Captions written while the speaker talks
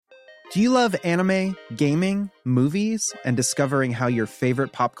Do you love anime, gaming, movies, and discovering how your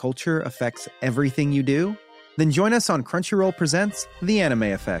favorite pop culture affects everything you do? Then join us on Crunchyroll Presents The Anime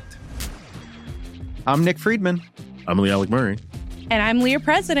Effect. I'm Nick Friedman. I'm Lee Alec Murray. And I'm Leah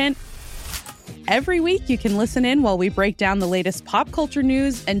President. Every week you can listen in while we break down the latest pop culture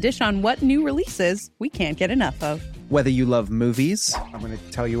news and dish on what new releases we can't get enough of. Whether you love movies, I'm going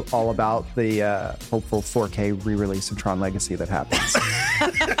to tell you all about the hopeful 4K re-release of Tron Legacy that happens.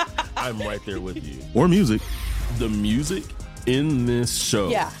 I'm right there with you. Or music. The music in this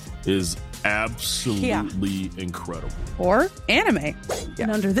show is absolutely incredible. Or anime. And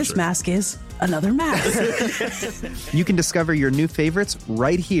under this mask is another mask. you can discover your new favorites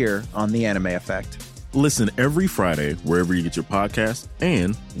right here on The Anime Effect. Listen every Friday wherever you get your podcast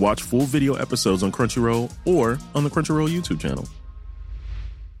and watch full video episodes on Crunchyroll or on the Crunchyroll YouTube channel.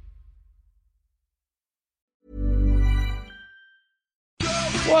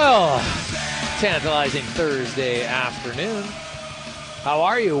 Well, tantalizing Thursday afternoon. How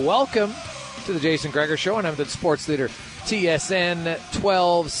are you? Welcome to the Jason Gregor Show, and I'm the sports leader, TSN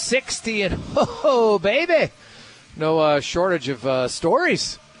 1260. And oh, baby, no shortage of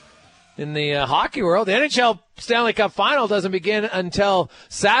stories in the hockey world. The NHL Stanley Cup Final doesn't begin until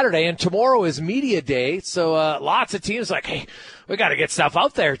Saturday, and tomorrow is media day. So lots of teams like, hey, we got to get stuff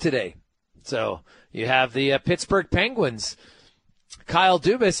out there today. So you have the Pittsburgh Penguins. Kyle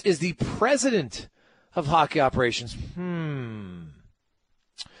Dubas is the president of hockey operations.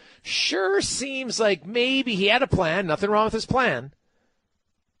 Sure seems like maybe he had a plan. Nothing wrong with his plan.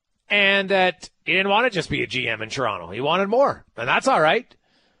 And that he didn't want to just be a GM in Toronto. He wanted more. And that's all right.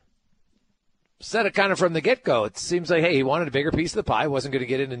 Said it kind of from the get-go. It seems like, hey, he wanted a bigger piece of the pie. Wasn't going to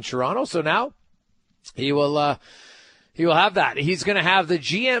get it in Toronto. So now he will have that. He's going to have the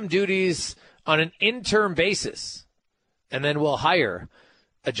GM duties on an interim basis. And then we'll hire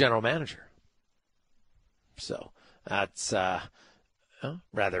a general manager. So that's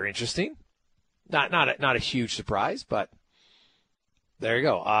rather interesting. Not a huge surprise, but there you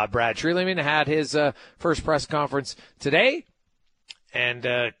go. Brad Treliving had his first press conference today,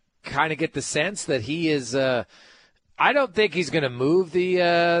 and kind of get the sense that he is. I don't think he's going to move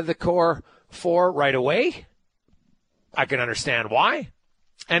the core four right away. I can understand why.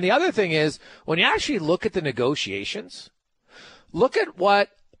 And the other thing is, when you actually look at the negotiations, look at what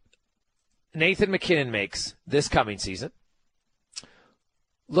Nathan MacKinnon makes this coming season.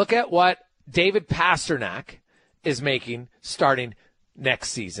 Look at what David Pastrnak is making starting next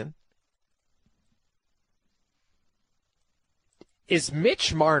season. Is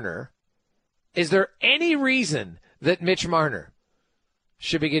there any reason that Mitch Marner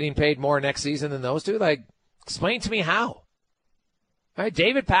should be getting paid more next season than those two? Like, explain to me how. All right,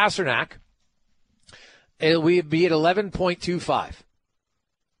 David Pastrnak, it'll be at 11.25.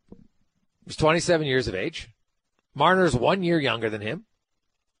 He's 27 years of age. Marner's 1 year younger than him.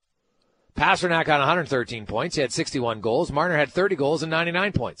 Pastrnak got 113 points. He had 61 goals. Marner had 30 goals and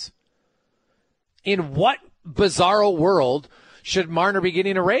 99 points. In what bizarro world should Marner be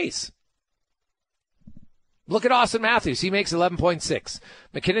getting a raise? Look at Austin Matthews. He makes 11.6.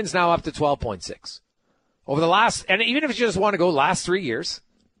 McKinnon's now up to 12.6. Over the last, and even if you just want to go last 3 years,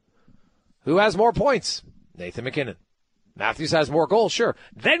 who has more points? Nathan MacKinnon. Matthews has more goals, sure.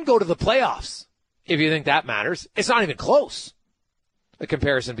 Then go to the playoffs, if you think that matters. It's not even close, the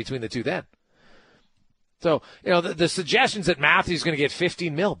comparison between the two then. So, the suggestions that Matthews is going to get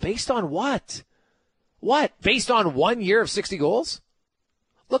 15 mil, based on what? What? Based on 1 year of 60 goals?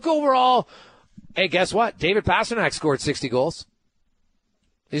 Look overall. Hey, guess what? David Pastrnak scored 60 goals.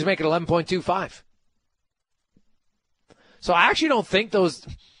 He's making 11.25. So I actually don't think those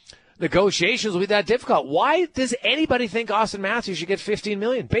negotiations will be that difficult. Why does anybody think Austin Matthews should get $15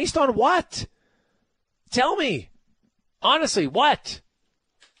 million? Based on what? Tell me. Honestly, what?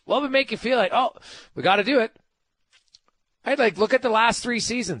 What would make you feel like, oh, we got to do it? I'd look at the last 3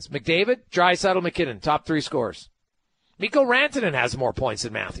 seasons. McDavid, Draisaitl, McKinnon, top 3 scorers. Mikko Rantanen has more points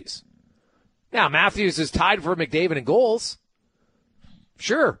than Matthews. Now, Matthews is tied for McDavid in goals.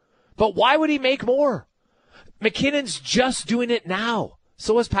 Sure. But why would he make more? McKinnon's just doing it now.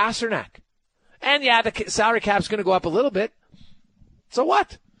 So is Pastrnak. And, yeah, the salary cap's going to go up a little bit. So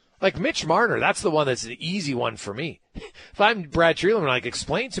what? Like Mitch Marner, that's the one that's the easy one for me. If I'm Brad Treliving,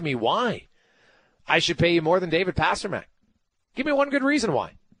 explain to me why I should pay you more than David Pastrnak. Give me one good reason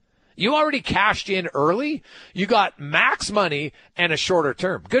why. You already cashed in early. You got max money and a shorter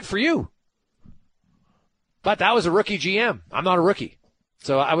term. Good for you. But that was a rookie GM. I'm not a rookie.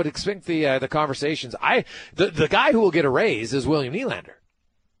 So I would expect the conversations. The guy who will get a raise is William Nylander.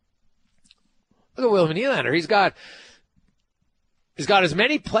 Look at William Nylander. He's got He's got as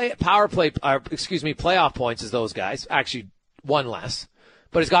many playoff points as those guys. Actually, one less.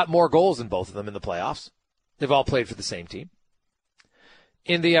 But he's got more goals than both of them in the playoffs. They've all played for the same team.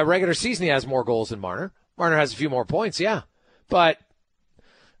 In the regular season, he has more goals than Marner. Marner has a few more points, yeah. But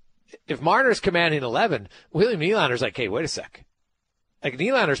if Marner's commanding 11, William Nylander's like, hey, wait a sec. Like,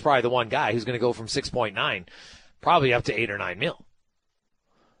 Nylander's probably the one guy who's going to go from 6.9 probably up to 8 or 9 mil.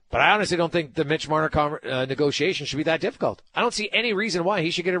 But I honestly don't think the Mitch Marner negotiation should be that difficult. I don't see any reason why he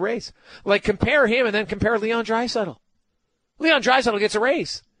should get a raise. Like, compare him and then compare Leon Draisaitl. Leon Draisaitl gets a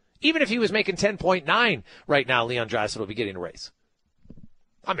raise. Even if he was making 10.9 right now, Leon Draisaitl would be getting a raise.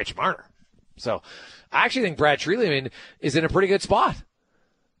 I'm Mitch Marner. So I actually think Brad Treliving is in a pretty good spot.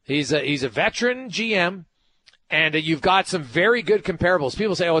 He's a veteran GM, and you've got some very good comparables.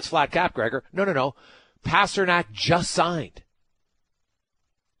 People say, oh, it's flat cap, Gregor. No. Pasternak just signed.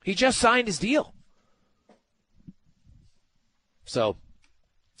 He just signed his deal. So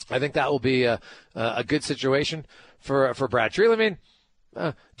I think that will be a good situation for Brad Treliving.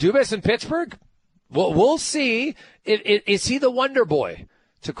 Dubas in Pittsburgh? Well, we'll see. Is he the wonder boy,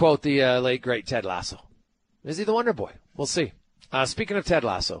 to quote the late, great Ted Lasso? Is he the wonder boy? We'll see. Speaking of Ted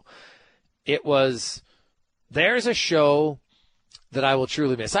Lasso, there's a show that I will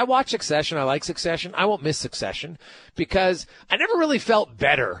truly miss. I watch Succession. I like Succession. I won't miss Succession because I never really felt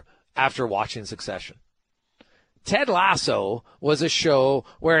better after watching Succession. Ted Lasso was a show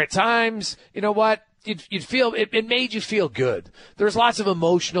where at times, you know what, you'd feel, it made you feel good. There's lots of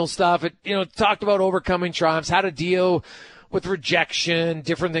emotional stuff. It, talked about overcoming triumphs, how to deal with rejection,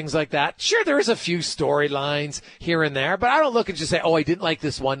 different things like that. Sure, there is a few storylines here and there, but I don't look and just say, oh, I didn't like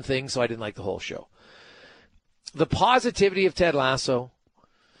this one thing, so I didn't like the whole show. The positivity of Ted Lasso,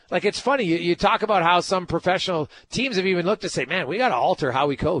 like, it's funny. You talk about how some professional teams have even looked to say, man, we got to alter how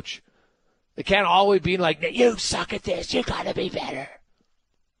we coach. It can't always be like, you suck at this, you got to be better.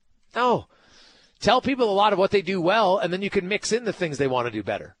 No. Tell people a lot of what they do well, and then you can mix in the things they want to do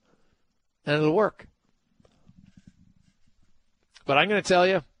better. And it'll work. But I'm going to tell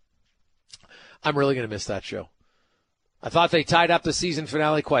you, I'm really going to miss that show. I thought they tied up the season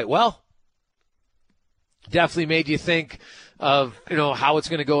finale quite well. Definitely made you think of, how it's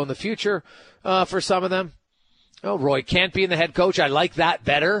going to go in the future for some of them. Oh, Roy Kent being the head coach, I like that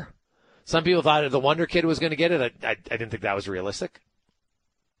better. Some people thought the Wonder Kid was going to get it. I didn't think that was realistic.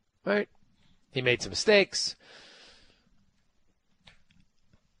 Right? He made some mistakes.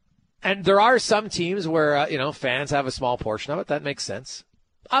 And there are some teams where, fans have a small portion of it. That makes sense.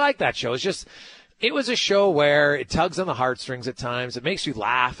 I like that show. It was a show where it tugs on the heartstrings at times. It makes you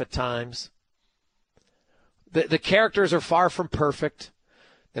laugh at times. The characters are far from perfect.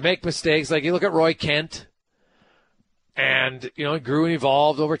 They make mistakes. Like, you look at Roy Kent, and, he grew and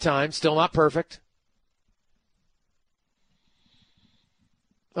evolved over time. Still not perfect.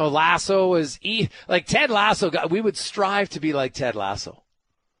 Oh, Lasso is like Ted Lasso. We would strive to be like Ted Lasso.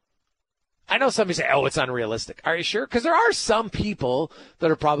 I know somebody say, oh, it's unrealistic. Are you sure? Because there are some people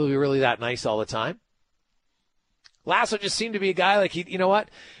that are probably really that nice all the time. Lasso just seemed to be a guy like, he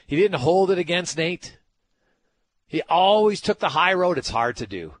didn't hold it against Nate. He always took the high road. It's hard to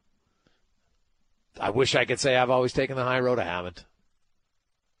do. I wish I could say I've always taken the high road. I haven't.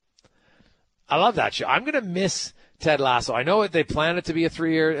 I love that show. I'm going to miss Ted Lasso. I know they planned it to be a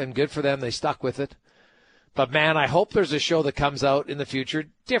 3-year, and good for them. They stuck with it. But, man, I hope there's a show that comes out in the future,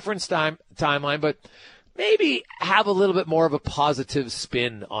 different timeline, but maybe have a little bit more of a positive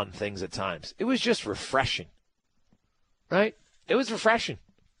spin on things at times. It was just refreshing, right? It was refreshing.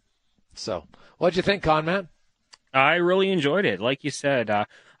 So, what'd you think, Con Man? I really enjoyed it. Like you said,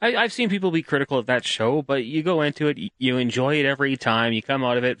 I've seen people be critical of that show, but you go into it, you enjoy it every time. You come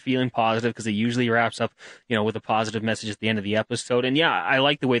out of it feeling positive because it usually wraps up, with a positive message at the end of the episode. And yeah, I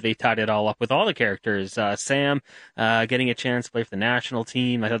like the way they tied it all up with all the characters. Sam getting a chance to play for the national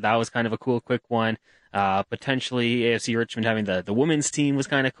team. I thought that was kind of a cool, quick one. Potentially AFC Richmond having the women's team was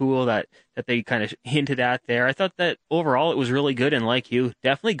kind of cool that they kind of hinted at there. I thought that overall it was really good, and like you,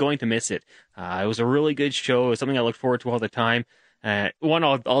 definitely going to miss it. It was a really good show. It was something I looked forward to all the time. One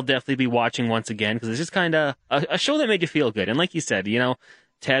I'll definitely be watching once again because it's just kind of a show that made you feel good. And like you said,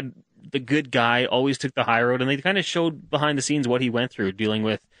 Ted, the good guy, always took the high road, and they kind of showed behind the scenes what he went through dealing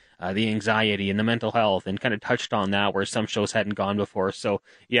with the anxiety and the mental health, and kind of touched on that where some shows hadn't gone before. So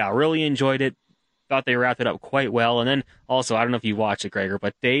yeah, really enjoyed it. Thought they wrapped it up quite well. And then also, I don't know if you watched it, Gregor,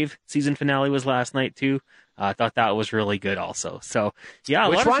 but Dave, season finale was last night too. I thought that was really good also. So yeah,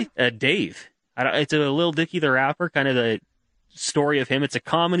 which one? Dave. It's a Lil Dicky the Rapper, kind of the story of him. It's a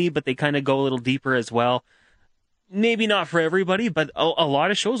comedy, but they kind of go a little deeper as well. maybe not for everybody, but a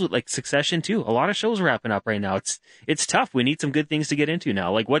lot of shows with like Succession too. A lot of shows wrapping up right now. It's tough. We need some good things to get into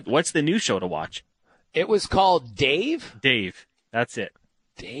now. Like what's the new show to watch? It was called Dave? Dave. That's it.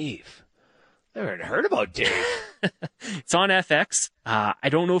 Dave. Never heard about Dave. It's on FX. I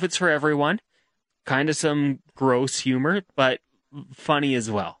don't know if it's for everyone. Kind of some gross humor, but funny as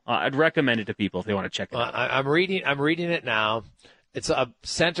well. I'd recommend it to people if they want to check it out. I'm reading it now. It's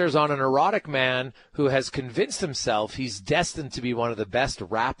centers on an erotic man who has convinced himself he's destined to be one of the best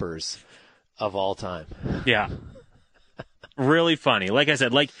rappers of all time. Yeah. Really funny. Like I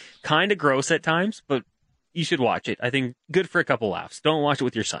said, like kind of gross at times, but you should watch it. I think good for a couple laughs. Don't watch it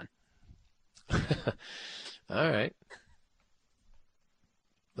with your son. All right.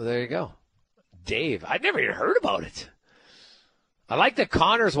 Well, there you go. Dave. I'd never even heard about it. I like that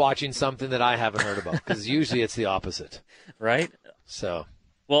Connor's watching something that I haven't heard about, because usually it's the opposite. Right? So.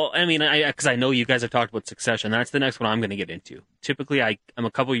 Well, I mean, because I know you guys have talked about Succession. That's the next one I'm going to get into. Typically, I'm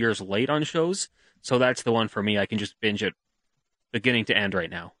a couple years late on shows, so that's the one for me. I can just binge it beginning to end right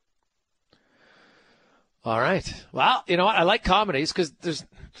now. All right. Well, you know what? I like comedies, because there's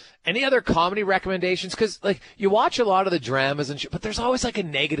any other comedy recommendations? Because like you watch a lot of the dramas and shit, but there's always like a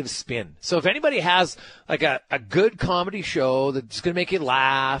negative spin. So if anybody has like a good comedy show that's going to make you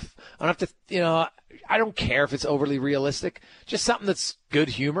laugh, I don't have to, I don't care if it's overly realistic, just something that's good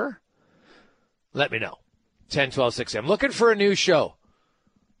humor, let me know. 10, 12, 6. I'm looking for a new show.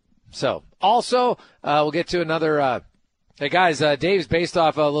 So also, we'll get to another, hey guys, Dave's based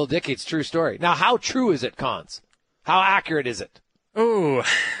off Lil Dicky. It's a true story. Now, how true is it, Cons? How accurate is it? Oh,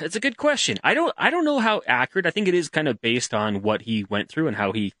 it's a good question. I don't know how accurate. I think it is kind of based on what he went through and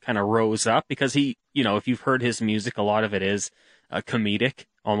how he kind of rose up, because he, if you've heard his music, a lot of it is comedic,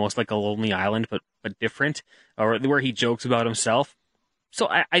 almost like a Lonely Island, but different, or where he jokes about himself. So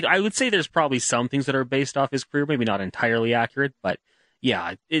I would say there's probably some things that are based off his career, maybe not entirely accurate, but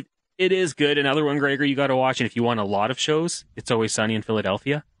yeah, it is good. Another one, Gregor, you got to watch, and if you want a lot of shows, It's Always Sunny in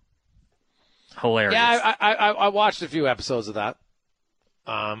Philadelphia. Hilarious. Yeah, I watched a few episodes of that.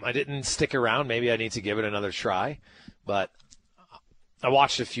 I didn't stick around. Maybe I need to give it another try, but I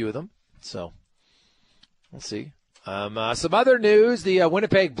watched a few of them, so we'll see. Some other news, the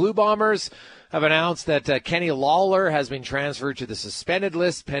Winnipeg Blue Bombers have announced that Kenny Lawler has been transferred to the suspended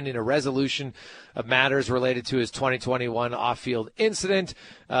list pending a resolution of matters related to his 2021 off-field incident.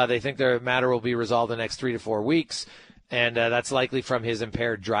 They think their matter will be resolved in the next 3 to 4 weeks, and that's likely from his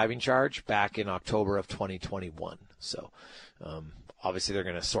impaired driving charge back in October of 2021. So obviously they're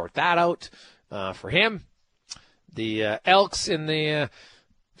going to sort that out for him. The Elks in the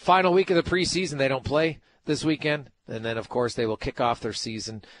final week of the preseason, they don't play this weekend. And then, of course, they will kick off their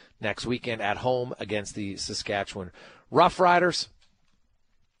season next weekend at home against the Saskatchewan Roughriders.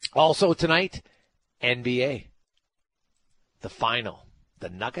 Also tonight, NBA. The final. The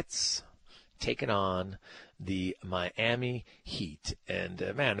Nuggets taking on the Miami Heat.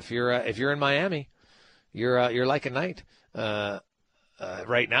 And, man, if you're in Miami, you're like a knight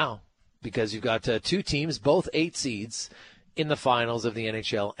right now, because you've got two teams, both 8 seeds, in the finals of the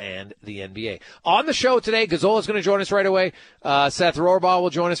NHL and the NBA. On the show today, Gazzola is going to join us right away. Seth Rohrbaugh will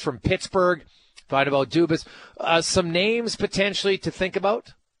join us from Pittsburgh, find about Dubas. Some names potentially to think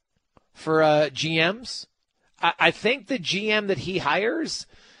about for GMs. I think the GM that he hires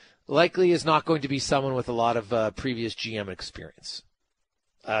likely is not going to be someone with a lot of previous GM experience.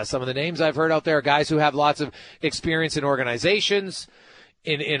 Some of the names I've heard out there are guys who have lots of experience in organizations,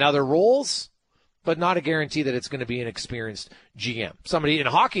 in other roles, but not a guarantee that it's going to be an experienced GM. Somebody in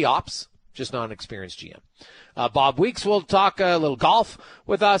hockey ops, just not an experienced GM. Bob Weeks will talk a little golf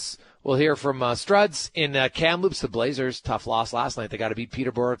with us. We'll hear from Struds in Kamloops. The Blazers, tough loss last night. They got to beat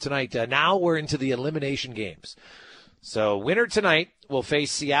Peterborough tonight. Now we're into the elimination games. So winner tonight will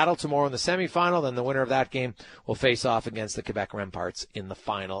face Seattle tomorrow in the semifinal. Then the winner of that game will face off against the Quebec Remparts in the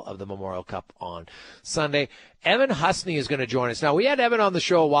final of the Memorial Cup on Sunday. Evan Husney is going to join us. Now, we had Evan on the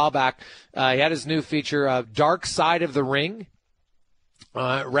show a while back. He had his new feature, Dark Side of the Ring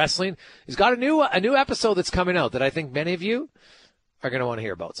Wrestling. He's got a new episode that's coming out that I think many of you are going to want to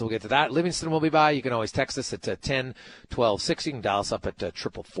hear about. So we'll get to that. Livingston will be by. You can always text us at 10-1260. You can dial us up at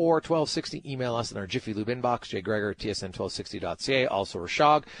 444-1260. Email us in our Jiffy Lube inbox, jgregor@tsn1260.ca. Also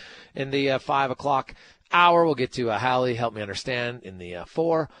Rashog in the 5 o'clock hour. We'll get to Hallie, Help Me Understand, in the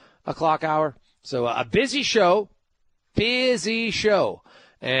 4 o'clock hour. So a busy show.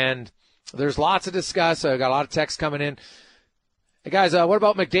 And there's lots to discuss. I got a lot of texts coming in. Hey, guys, what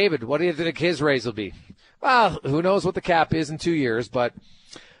about McDavid? What do you think his raise will be? Well, who knows what the cap is in 2 years, but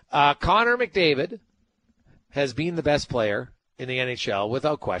Connor McDavid has been the best player in the NHL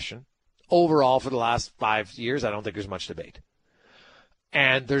without question overall for the last 5 years, I don't think there's much debate.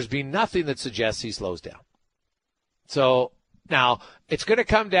 And there's been nothing that suggests he slows down. So now it's going to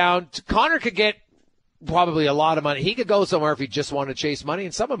come down to Connor could get probably a lot of money. He could go somewhere if he just wanted to chase money,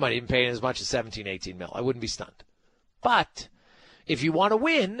 and someone might even pay as much as 17, 18 mil. I wouldn't be stunned. But if you want to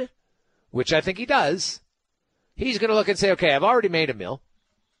win, which I think he does, he's going to look and say, okay, I've already made $1 million,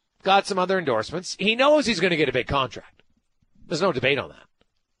 got some other endorsements. He knows he's going to get a big contract. There's no debate on that.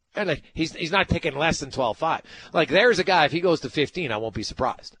 And like he's not taking less than 12.5. Like there's a guy, if he goes to 15, I won't be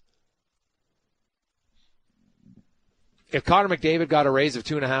surprised. If Connor McDavid got a raise of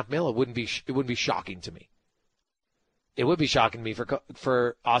 $2.5 million, it wouldn't be shocking to me. It would be shocking to me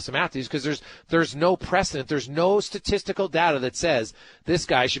for Austin Matthews because there's no precedent, there's no statistical data that says this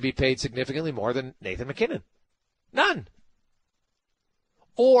guy should be paid significantly more than Nathan McKinnon. None.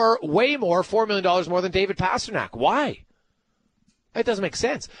 Or way more, $4 million more than David Pastrnak. Why? It doesn't make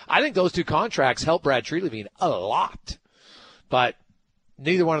sense. I think those two contracts help Brad Treliving a lot. But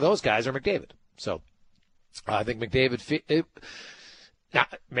neither one of those guys are McDavid. So I think McDavid now,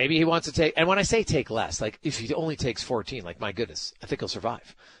 maybe he wants to take, and when I say take less, like if he only takes 14, like my goodness, I think he'll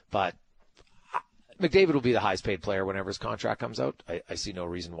survive. But McDavid will be the highest paid player whenever his contract comes out. I see no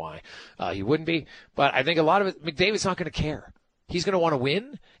reason why he wouldn't be. But I think a lot of it, McDavid's not going to care. He's going to want to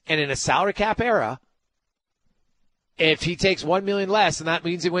win. And in a salary cap era, if he takes $1 million less and that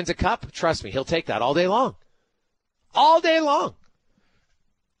means he wins a cup, trust me, he'll take that all day long. All day long.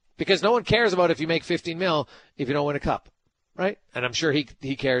 Because no one cares about if you make 15 mil if you don't win a cup, right? And I'm sure he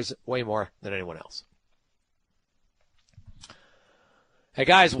cares way more than anyone else. Hey,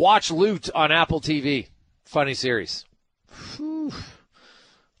 guys, watch Loot on Apple TV. Funny series. Whew.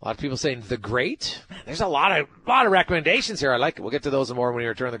 A lot of people saying The Great. Man, there's a lot of recommendations here. I like it. We'll get to those and more when we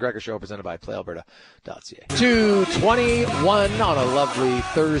return. The Gregor Show presented by PlayAlberta.ca. 2:21 on a lovely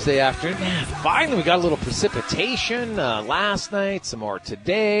Thursday afternoon. Man, finally, we got a little precipitation last night, some more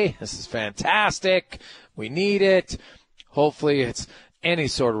today. This is fantastic. We need it. Hopefully, it's any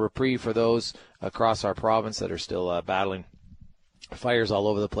sort of reprieve for those across our province that are still battling fires all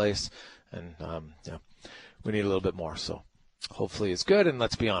over the place. And, we need a little bit more, so. Hopefully it's good, and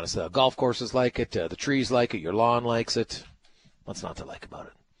let's be honest, the golf courses like it, the trees like it, your lawn likes it. What's not to like about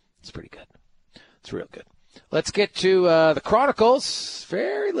it? It's pretty good. It's real good. Let's get to the Chronicles.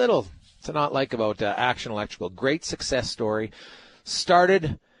 Very little to not like about Action Electrical. Great success story.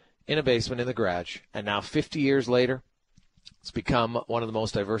 Started in a basement in the garage, and now 50 years later, it's become one of the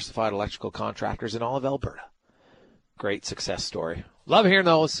most diversified electrical contractors in all of Alberta. Great success story. Love hearing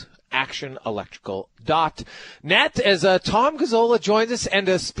those. ActionElectrical.net as Tom Gazzola joins us.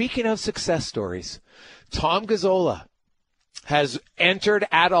 And speaking of success stories, Tom Gazzola has entered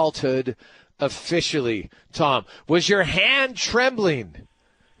adulthood officially. Tom, was your hand trembling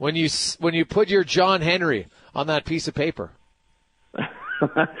when you put your John Henry on that piece of paper?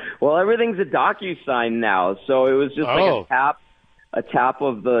 Well, everything's a DocuSign now, so it was just like a tap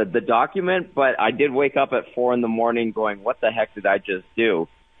of the document. But I did wake up at 4 a.m. going, "What the heck did I just do?"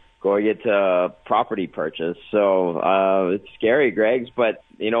 Going into property purchase. So it's scary, Greg's, but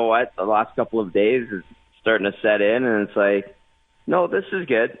you know what? The last couple of days is starting to set in, and it's like, no, this is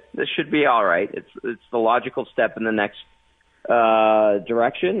good. This should be all right. It's the logical step in the next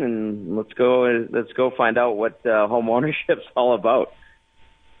direction, and let's go find out what home ownership's all about.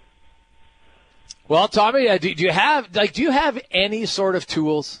 Well, Tommy, do you have any sort of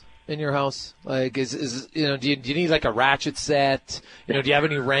tools in your house? Like, do you need like a ratchet set? Do you have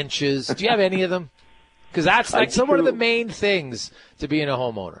any wrenches? Do you have any of them? Because that's like one of the main things to being a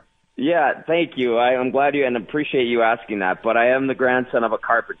homeowner. Yeah, thank you. I'm glad and appreciate you asking that. But I am the grandson of a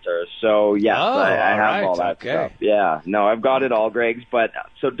carpenter, so yes, I have all that stuff. Yeah, no, I've got it all, Greg's. But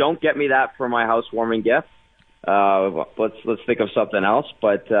so don't get me that for my housewarming gift. Let's think of something else.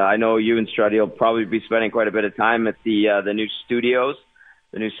 But I know you and Struddy will probably be spending quite a bit of time at the new studios.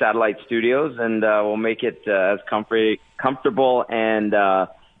 The new satellite studios, and we'll make it as comfortable and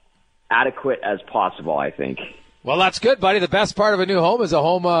adequate as possible, I think. Well, that's good, buddy. The best part of a new home is a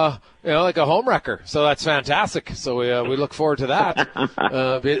home, like a home wrecker. So that's fantastic. So we look forward to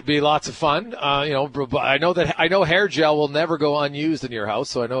that. Be lots of fun. I know hair gel will never go unused in your house,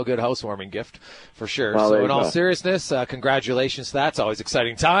 so I know a good housewarming gift for sure. Well, so in all seriousness, congratulations to that. It's always an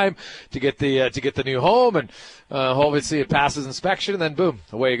exciting time to get the new home, and obviously it passes inspection, and then boom,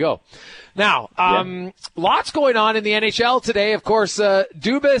 away you go. Now, lots going on in the NHL today. Of course,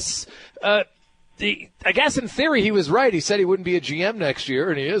 Dubas. I guess in theory he was right. He said he wouldn't be a GM next year,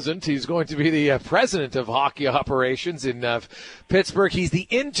 and he isn't. He's going to be the president of hockey operations in Pittsburgh. He's the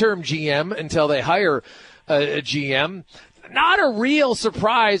interim GM until they hire a GM. not a real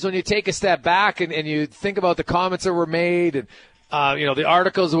surprise when you take a step back and you think about the comments that were made and, the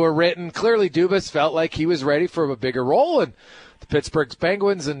articles that were written. Clearly, Dubas felt like he was ready for a bigger role, and the Pittsburgh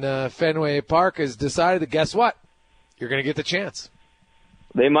Penguins and Fenway Park has decided that, guess what? You're going to get the chance.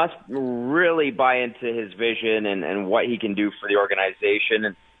 They must really buy into his vision and what he can do for the organization.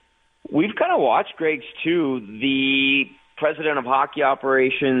 And we've kind of watched, Greg's, too, the president of hockey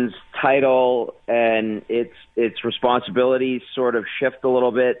operations title and its responsibilities sort of shift a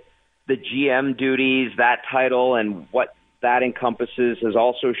little bit. The GM duties, that title, and what that encompasses has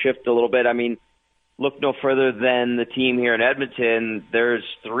also shifted a little bit. I mean, look no further than the team here in Edmonton. There's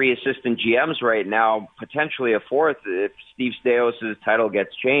 3 assistant GMs right now, potentially a 4th if Steve Staios' title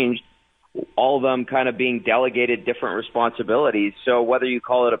gets changed, all of them kind of being delegated different responsibilities. So whether you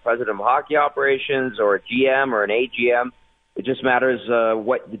call it a president of hockey operations or a GM or an AGM, it just matters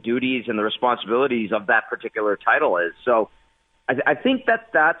what the duties and the responsibilities of that particular title is. So I think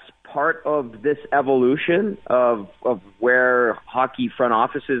that's part of this evolution of where hockey front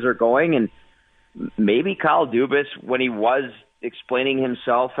offices are going. And maybe Kyle Dubas, when he was explaining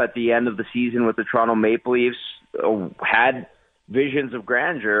himself at the end of the season with the Toronto Maple Leafs, had visions of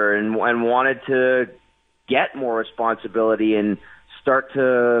grandeur and wanted to get more responsibility and start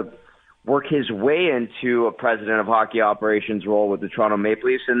to work his way into a president of hockey operations role with the Toronto Maple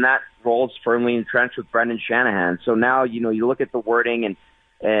Leafs, and that role is firmly entrenched with Brendan Shanahan. So now, you look at the wording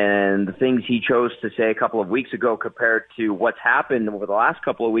and the things he chose to say a couple of weeks ago compared to what's happened over the last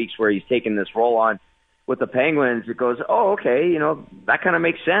couple of weeks where he's taken this role on with the Penguins, it goes, oh, okay, that kind of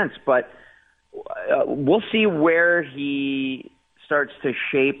makes sense. But we'll see where he starts to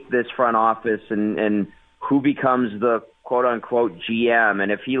shape this front office and who becomes the quote-unquote GM.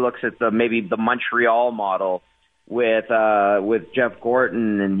 And if he looks at maybe the Montreal model with Jeff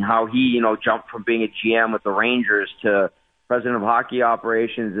Gorton and how he, jumped from being a GM with the Rangers to president of hockey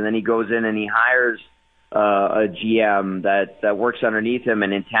operations, and then he goes in and he hires a GM that works underneath him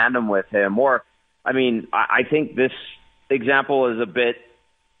and in tandem with him. Or, I think this example is a bit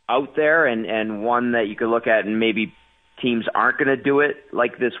out there and one that you could look at and maybe teams aren't going to do it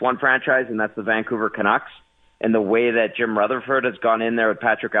like this one franchise, and that's the Vancouver Canucks. And the way that Jim Rutherford has gone in there with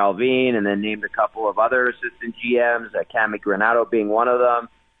Patrick Alvin and then named a couple of other assistant GMs, Cami Granato being one of them,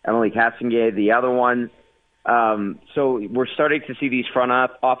 Emily Kassinger the other one. So we're starting to see these front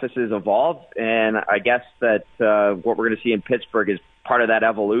offices evolve, and I guess that what we're going to see in Pittsburgh is part of that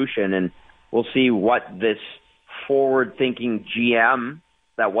evolution, and we'll see what this forward-thinking GM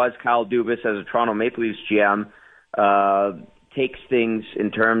that was Kyle Dubas as a Toronto Maple Leafs GM takes things in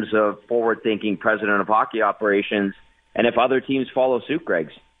terms of forward-thinking president of hockey operations, and if other teams follow suit,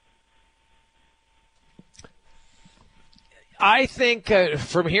 Greg's. I think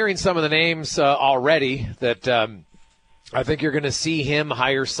from hearing some of the names already that I think you're going to see him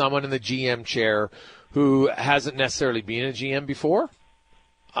hire someone in the GM chair who hasn't necessarily been a GM before,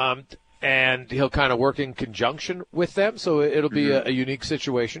 and he'll kind of work in conjunction with them, so it'll be a unique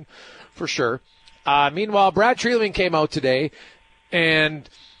situation for sure. Meanwhile, Brad Treliving came out today, and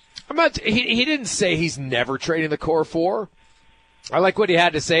he didn't say he's never trading the core 4. I like what he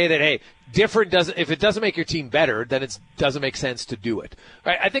had to say that, hey, if it doesn't make your team better, then it doesn't make sense to do it.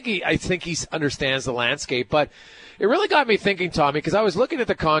 Right? I think he understands the landscape, but it really got me thinking, Tommy, because I was looking at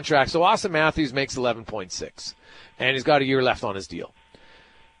the contract. So Auston Matthews makes 11.6, and he's got a year left on his deal.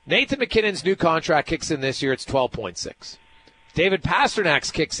 Nathan McKinnon's new contract kicks in this year. It's 12.6. David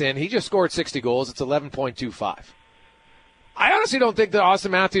Pasternak's kicks in. He just scored 60 goals. It's 11.25. I honestly don't think that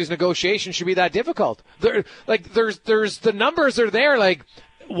Auston Matthews' negotiation should be that difficult. There's the numbers are there. Like,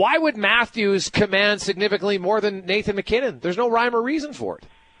 why would Matthews command significantly more than Nathan McKinnon? There's no rhyme or reason for it.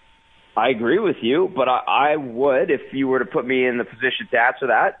 I agree with you, but I would, if you were to put me in the position to answer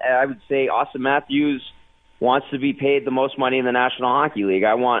that, I would say Auston Matthews wants to be paid the most money in the National Hockey League.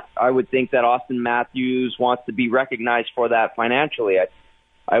 I would think that Auston Matthews wants to be recognized for that financially.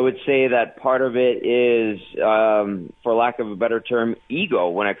 I would say that part of it is, for lack of a better term, ego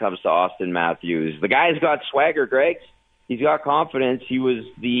when it comes to Auston Matthews. The guy's got swagger, Greg. He's got confidence. He was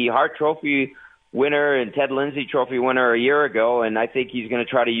the Hart Trophy winner and Ted Lindsay Trophy winner a year ago, and I think he's going to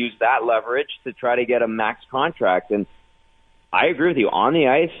try to use that leverage to try to get a max contract. And I agree with you. On the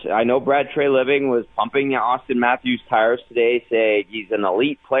ice, I know Brad Treliving was pumping Auston Matthews' tires today, saying he's an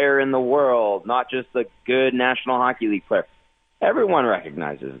elite player in the world, not just a good National Hockey League player. Everyone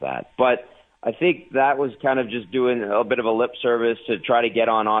recognizes that. But I think that was kind of just doing a bit of a lip service to try to get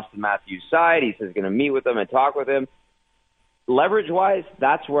on Auston Matthews' side. He says he's going to meet with him and talk with him. Leverage-wise,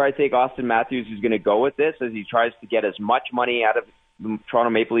 that's where I think Auston Matthews is going to go with this as he tries to get as much money out of the Toronto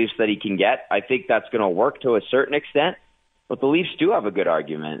Maple Leafs that he can get. I think that's going to work to a certain extent. But the Leafs do have a good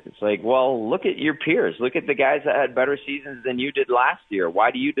argument. It's like, well, look at your peers. Look at the guys that had better seasons than you did last year.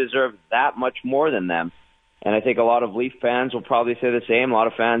 Why do you deserve that much more than them? And I think a lot of Leaf fans will probably say the same. A lot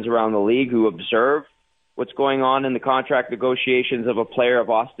of fans around the league who observe what's going on in the contract negotiations of a player of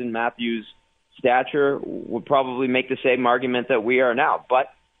Austin Matthews' stature would probably make the same argument that we are now. But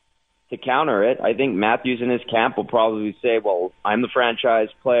to counter it, I think Matthews and his camp will probably say, well, I'm the franchise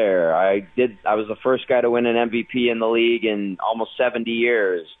player. I was the first guy to win an MVP in the league in almost 70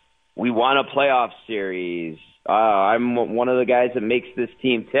 years. We won a playoff series. I'm one of the guys that makes this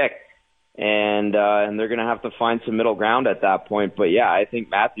team tick. And they're going to have to find some middle ground at that point. But, yeah, I think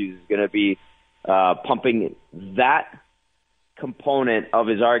Matthews is going to be pumping that component of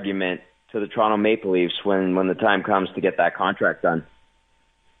his argument to the Toronto Maple Leafs when the time comes to get that contract done.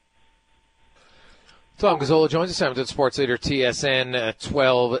 Tom Gazzola joins us, Edmonton Sports Leader, TSN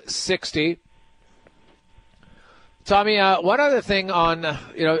 1260. Tommy, one other thing on,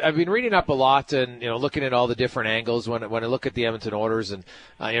 I've been reading up a lot and, looking at all the different angles when I look at the Edmonton Oilers. And,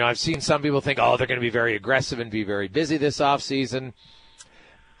 I've seen some people think, they're going to be very aggressive and be very busy this offseason.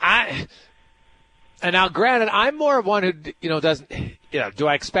 And now, granted, I'm more of one who, doesn't, do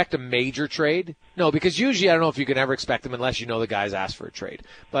I expect a major trade? No, because usually I don't know if you can ever expect them unless you know the guys asked for a trade.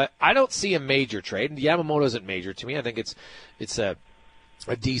 But I don't see a major trade. Yamamoto isn't major to me. I think it's a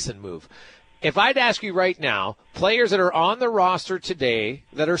decent move. If I'd ask you right now, players that are on the roster today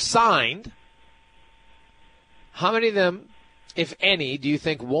that are signed, how many of them, if any, do you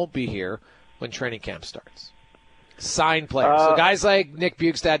think won't be here when training camp starts? Signed players. So guys like Nick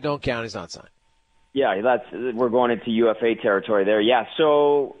Bjugstad don't count. He's not signed. Yeah, we're going into UFA territory there. Yeah,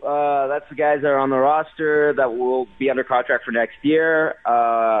 so that's the guys that are on the roster that will be under contract for next year.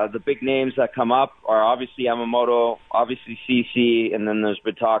 The big names that come up are obviously Yamamoto, obviously CC, and then there's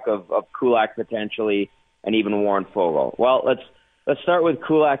been talk of Kulak potentially, and even Warren Foegele. Well, let's start with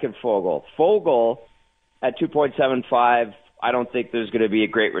Kulak and Foegele. Foegele at 2.75, I don't think there's going to be a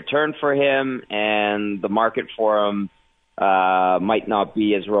great return for him, and the market for him might not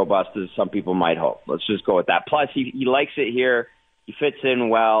be as robust as some people might hope. Let's just go with that. Plus, he likes it here. He fits in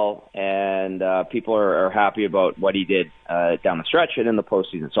well, and people are happy about what he did down the stretch and in the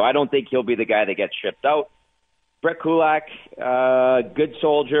postseason. So I don't think he'll be the guy that gets shipped out. Brett Kulak, good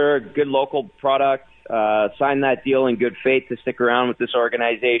soldier, good local product, signed that deal in good faith to stick around with this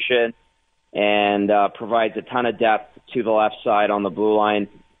organization and provides a ton of depth to the left side on the blue line.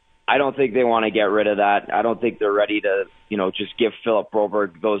 I don't think they want to get rid of that. I don't think they're ready to, just give Philip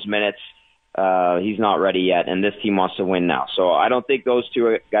Broberg those minutes. He's not ready yet, and this team wants to win now. So I don't think those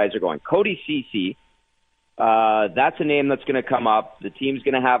two guys are going. Cody Ceci, that's a name that's going to come up. The team's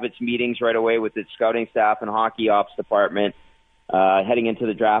going to have its meetings right away with its scouting staff and hockey ops department heading into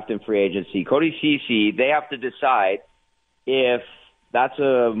the draft and free agency. Cody Ceci, they have to decide if that's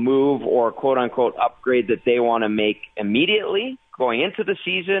a move or quote-unquote upgrade that they want to make immediately going into the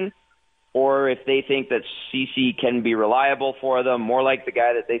season, or if they think that CC can be reliable for them, more like the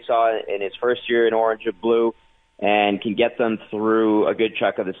guy that they saw in his first year in orange and blue, and can get them through a good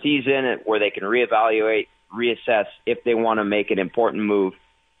chunk of the season where they can reevaluate, reassess if they want to make an important move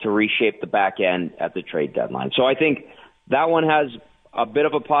to reshape the back end at the trade deadline. So I think that one has a bit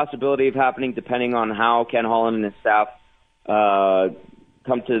of a possibility of happening depending on how Ken Holland and his staff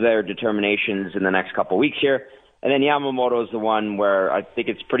come to their determinations in the next couple of weeks here. And then Yamamoto is the one where I think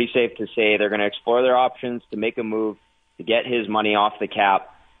it's pretty safe to say they're going to explore their options to make a move to get his money off the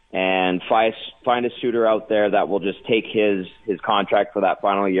cap and find a suitor out there that will just take his contract for that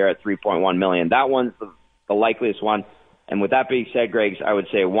final year at $3.1 million. That one's the likeliest one. And with that being said, Greg, I would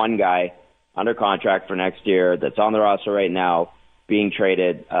say one guy under contract for next year that's on the roster right now being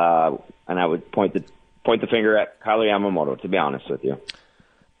traded, and I would point the finger at Kailer Yamamoto, to be honest with you.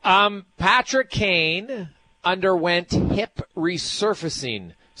 Patrick Kane underwent hip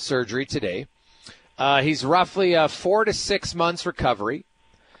resurfacing surgery today. He's roughly 4 to 6 months recovery.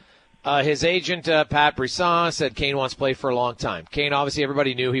 His agent, Pat Brisson, said Kane wants to play for a long time. Kane, obviously,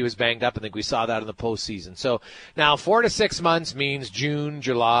 everybody knew he was banged up. I think we saw that in the postseason. So now 4 to 6 months means June,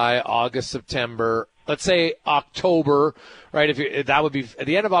 July, August, September. Let's say October, right? That would be at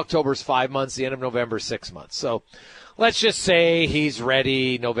the end of October is 5 months. The end of November is 6 months. So let's just say he's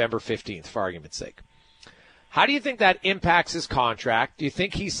ready November 15th, for argument's sake. How do you think that impacts his contract? Do you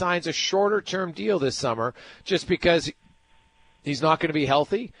think he signs a shorter-term deal this summer just because he's not going to be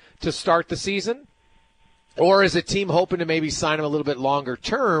healthy to start the season? Or is a team hoping to maybe sign him a little bit longer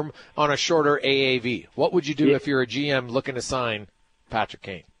term on a shorter AAV? What would you do if you're a GM looking to sign Patrick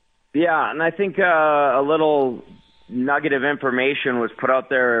Kane? Yeah, and I think a little nugget of information was put out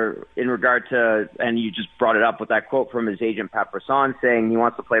there in regard to, and you just brought it up with that quote from his agent, Pat Brisson, saying he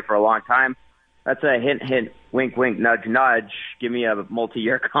wants to play for a long time. That's a hint, hint, wink, wink, nudge, nudge. Give me a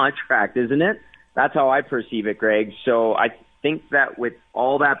multi-year contract, isn't it? That's how I perceive it, Greg. So I think that with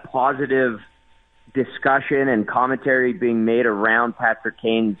all that positive discussion and commentary being made around Patrick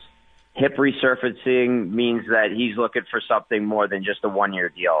Kane's hip resurfacing means that he's looking for something more than just a one-year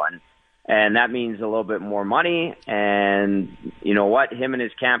deal. And that means a little bit more money. And you know what? Him and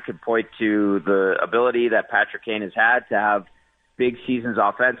his camp could point to the ability that Patrick Kane has had to have big seasons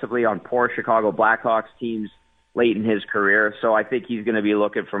offensively on poor Chicago Blackhawks teams late in his career. So I think he's going to be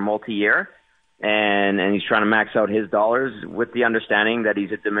looking for multi-year. And he's trying to max out his dollars with the understanding that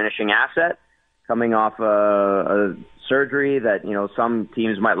he's a diminishing asset coming off a surgery that, you know, some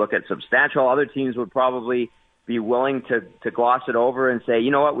teams might look at substantial. Other teams would probably be willing to gloss it over and say,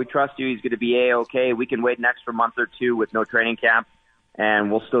 you know what, we trust you. He's going to be A-okay. We can wait an extra month or two with no training camp,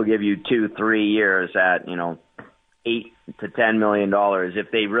 and we'll still give you 2-3 years at, you know, $8 to $10 million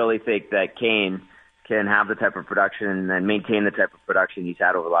if they really think that Kane can have the type of production and maintain the type of production he's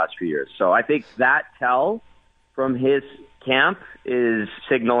had over the last few years. So I think that tell from his camp is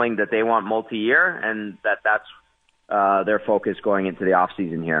signaling that they want multi-year and that's their focus going into the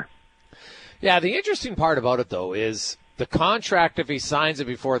offseason here. Yeah, the interesting part about it, though, is the contract, if he signs it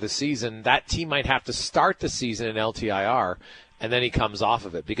before the season, that team might have to start the season in LTIR, and then he comes off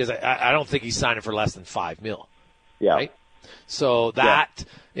of it, because I don't think he's signing for less than $5 million. Yeah. Right? So that,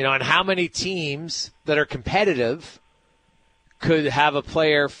 you know, and how many teams that are competitive could have a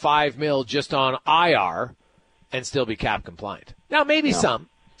player $5 million just on IR and still be cap compliant? Now, maybe some,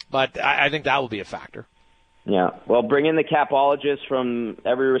 but I think that will be a factor. Yeah, well, bring in the capologist from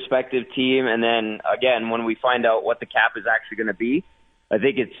every respective team, and then, again, when we find out what the cap is actually going to be, I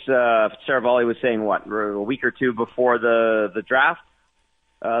think it's, Saravalli was saying, a week or two before the draft,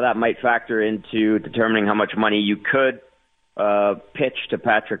 that might factor into determining how much money you could pitch to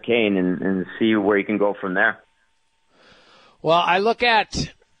Patrick Kane and see where you can go from there. Well, I look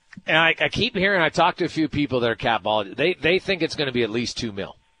at, and I keep hearing, I talked to a few people that are capologists, they think it's going to be at least $2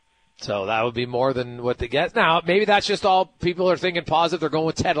 million. So that would be more than what they get. Now, maybe that's just all people are thinking positive. They're going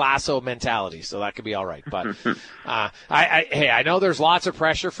with Ted Lasso mentality, so that could be all right. But I know there's lots of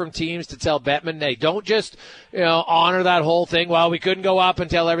pressure from teams to tell Bettman, hey, don't just honor that whole thing. Well, we couldn't go up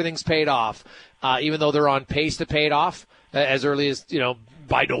until everything's paid off, even though they're on pace to pay it off as early as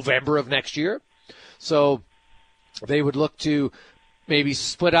by November of next year. So they would look to maybe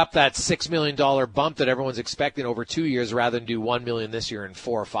split up that $6 million bump that everyone's expecting over 2 years rather than do $1 million this year and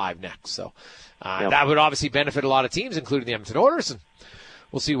 4 or 5 next. So that would obviously benefit a lot of teams, including the Edmonton Oilers, and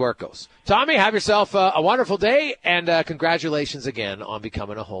we'll see where it goes. Tommy, have yourself a wonderful day, and congratulations again on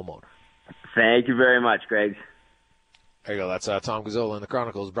becoming a homeowner. Thank you very much, Greg. There you go. That's Tom Gazzola in the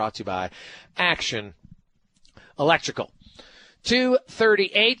Chronicles, brought to you by Action Electrical.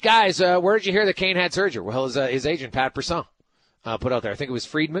 2:38. Guys, where did you hear that Kane had surgery? Well, his agent, Pat Brisson, put out there. I think it was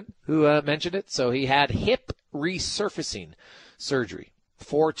Friedman who mentioned it. So he had hip resurfacing surgery.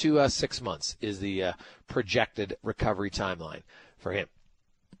 4 to 6 months is the projected recovery timeline for him.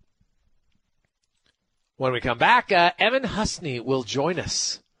 When we come back, Evan Husney will join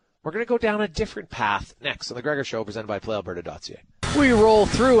us. We're going to go down a different path next on The Gregor Show, presented by PlayAlberta.ca. We roll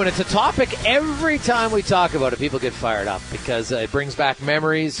through, and it's a topic every time we talk about it. People get fired up because it brings back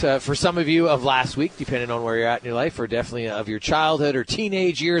memories for some of you of last week, depending on where you're at in your life, or definitely of your childhood or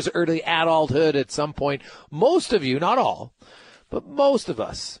teenage years, early adulthood at some point. Most of you, not all, but most of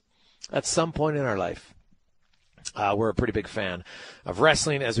us at some point in our life. We're a pretty big fan of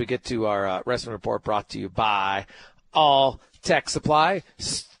wrestling as we get to our wrestling report, brought to you by All Tech Supply,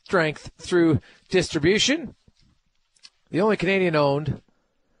 strength through distribution. The only Canadian-owned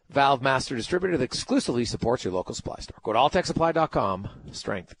Valve Master distributor that exclusively supports your local supply store. Go to alltechsupply.com,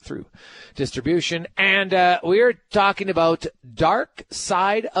 strength through distribution. And we are talking about Dark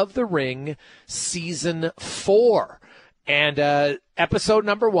Side of the Ring Season 4. And episode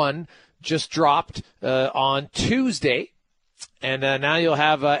number 1 just dropped on Tuesday. And now you'll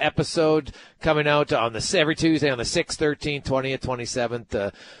have an episode coming out on every Tuesday on the 6th, 13th, 20th,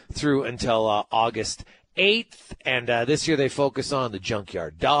 27th through until August 8th, and this year they focus on the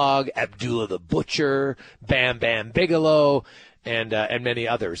Junkyard Dog, Abdullah the Butcher, Bam Bam Bigelow, and many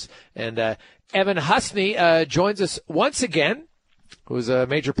others. And Evan Husney joins us once again, who's a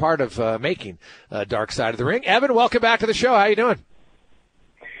major part of making Dark Side of the Ring. Evan, welcome back to the show. How you doing?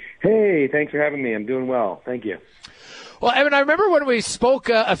 Hey, thanks for having me. I'm doing well. Thank you. Well, Evan, I remember when we spoke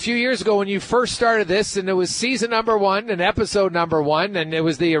a few years ago when you first started this, and it was season number 1 and episode number 1, and it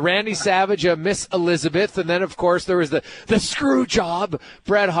was the Randy Savage, Miss Elizabeth, and then, of course, there was the screw job,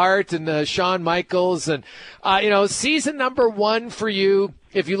 Bret Hart and Shawn Michaels, and, season number 1 for you,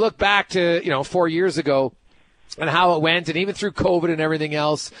 if you look back to, 4 years ago, and how it went, and even through COVID and everything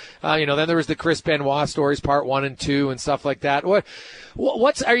else, then there was the Chris Benoit stories, part 1 and 2, and stuff like that.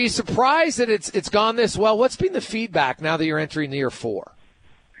 What's are you surprised that it's gone this well? What's been the feedback now that you're entering the year 4?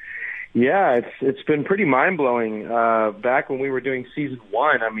 Yeah, it's been pretty mind blowing. Back when we were doing season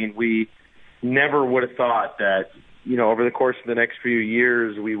 1, I mean, we never would have thought that over the course of the next few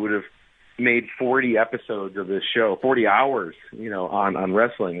years we would have made 40 episodes of this show, 40 hours, on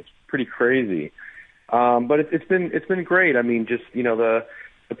wrestling. It's pretty crazy. But it's been great. I mean, just, the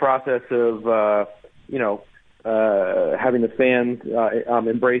process of, having the fans,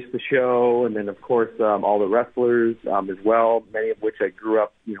 embrace the show. And then of course, all the wrestlers, as well, many of which I grew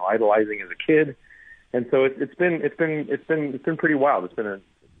up, idolizing as a kid. And so it's been pretty wild. It's been a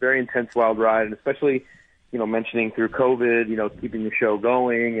very intense, wild ride. And especially, mentioning through COVID, keeping the show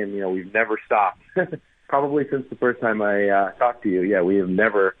going, and, we've never stopped probably since the first time I, talked to you. Yeah, we have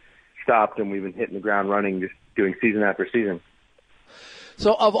never stopped, and we've been hitting the ground running, just doing season after season.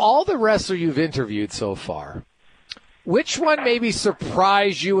 So of all the wrestlers you've interviewed so far, which one maybe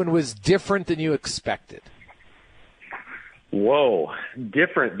surprised you and was different than you expected? Whoa,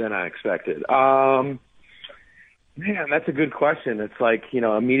 different than I expected. Man, that's a good question. It's like,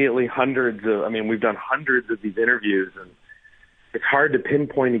 immediately we've done hundreds of these interviews, and it's hard to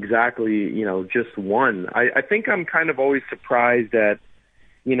pinpoint exactly, just one. I think I'm kind of always surprised at,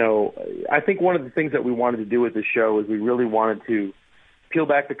 I think one of the things that we wanted to do with the show is we really wanted to peel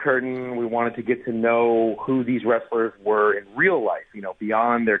back the curtain. We wanted to get to know who these wrestlers were in real life,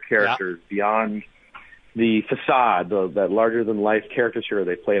 beyond their characters, beyond the facade, that larger-than-life caricature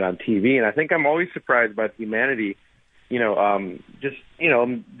they played on TV. And I think I'm always surprised by the humanity, these are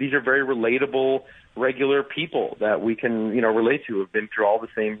very relatable, regular people that we can, relate to, have been through all the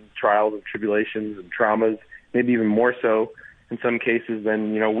same trials and tribulations and traumas, maybe even more so in some cases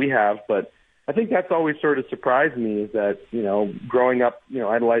than, we have. But I think that's always sort of surprised me, is that, growing up,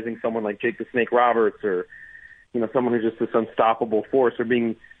 idolizing someone like Jake the Snake Roberts, or, someone who's just this unstoppable force, or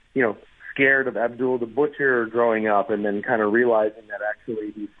being, scared of Abdul the Butcher growing up, and then kind of realizing that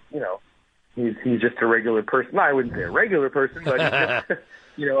actually he's just a regular person. No, I wouldn't say a regular person, but he's just,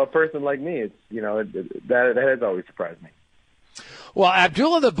 a person like me. It's, that has always surprised me. Well,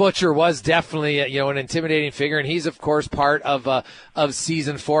 Abdullah the Butcher was definitely, an intimidating figure, and he's, of course, part of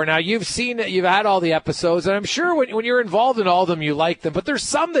season 4. Now, you've had all the episodes, and I'm sure when you're involved in all of them, you like them, but there's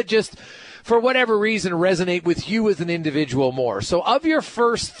some that just, for whatever reason, resonate with you as an individual more. So of your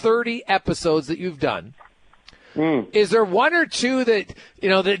first 30 episodes that you've done, is there one or two that,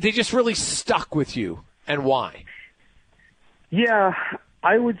 that they just really stuck with you, and why? Yeah,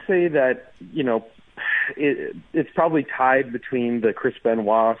 I would say that, it's probably tied between the Chris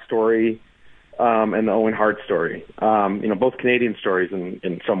Benoit story and the Owen Hart story. Both Canadian stories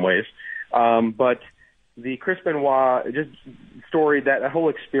in some ways. But the Chris Benoit just story, that whole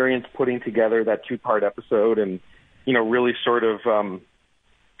experience putting together that 2-part episode, and, really sort of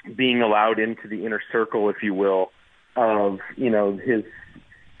being allowed into the inner circle, if you will, of, his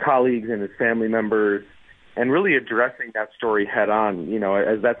colleagues and his family members, and really addressing that story head on,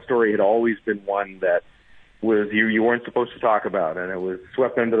 as that story had always been one that was you weren't supposed to talk about, and it was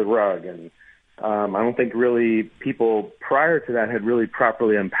swept under the rug. And I don't think really people prior to that had really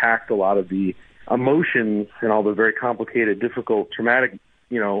properly unpacked a lot of the emotions and all the very complicated, difficult, traumatic,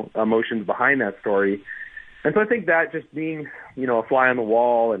 emotions behind that story. And so I think that just being, a fly on the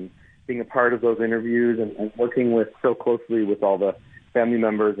wall and being a part of those interviews and working so closely with all the family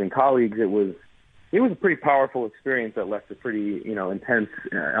members and colleagues, it was a pretty powerful experience that left a pretty, intense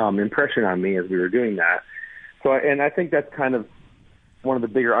impression on me as we were doing that. So, and I think that's kind of one of the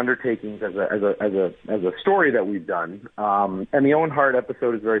bigger undertakings as a story that we've done. And the Owen Hart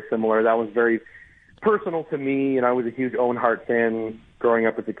episode is very similar. That was very personal to me, and I was a huge Owen Hart fan growing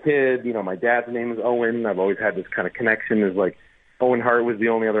up as a kid. My dad's name is Owen. I've always had this kind of connection as like Owen Hart was the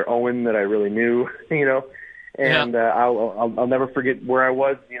only other Owen that I really knew, And I'll never forget where I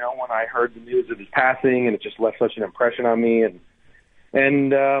was, when I heard the news of his passing, and it just left such an impression on me. And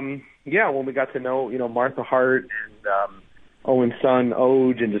when we got to know, Martha Hart and Owen's son,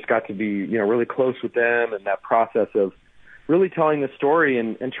 Oj, and just got to be, really close with them, and that process of really telling the story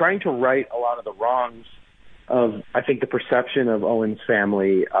and trying to right a lot of the wrongs of, I think, the perception of Owen's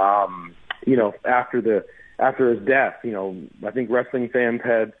family, after his death. I think wrestling fans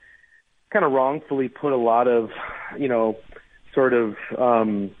had kind of wrongfully put a lot of sort of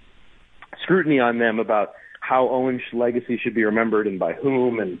scrutiny on them about how Owen's legacy should be remembered and by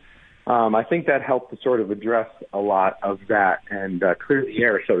whom. And I think that helped to sort of address a lot of that and clear the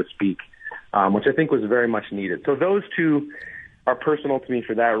air, so to speak, which I think was very much needed. So those two are personal to me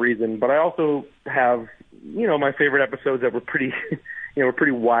for that reason. But I also have, my favorite episodes that were pretty, were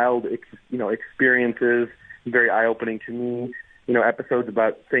pretty wild, experiences, very eye-opening to me. Episodes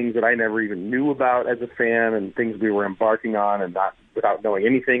about things that I never even knew about as a fan and things we were embarking on and not without knowing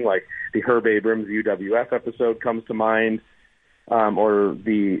anything, like the Herb Abrams UWF episode comes to mind, or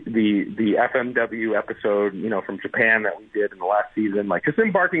the FMW episode, from Japan that we did in the last season. Like just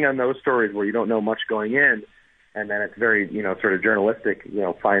embarking on those stories where you don't know much going in, and then it's very, sort of journalistic,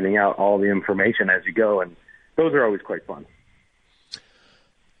 finding out all the information as you go, and those are always quite fun.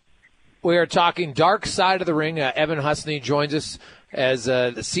 We are talking Dark Side of the Ring. Evan Husney joins us as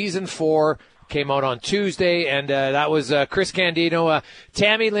the season 4 came out on Tuesday, and that was Chris Candido,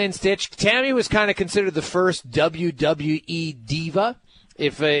 Tammy Lynn Stitch. Tammy was kind of considered the first WWE diva.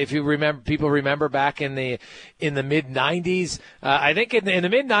 If you remember, people remember back in the mid '90s. I think in the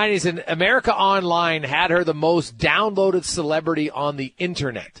mid '90s, and America Online had her the most downloaded celebrity on the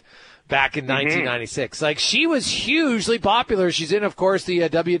internet. Back in 1996. Like, she was hugely popular. She's in, of course, the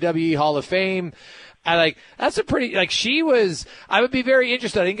WWE Hall of Fame. That's a pretty, she was, I would be very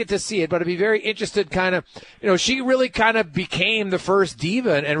interested. I didn't get to see it, but I'd be very interested kind of, she really kind of became the first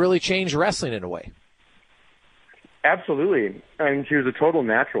diva and really changed wrestling in a way. Absolutely. And she was a total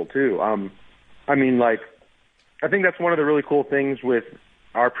natural, too. I think that's one of the really cool things with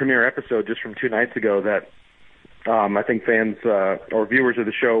our premiere episode just from 2 nights ago that I think fans or viewers of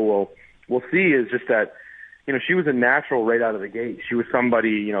the show will see is just that, she was a natural right out of the gate. She was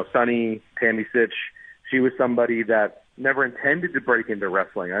somebody, Sunny, Tammy Sitch, she was somebody that never intended to break into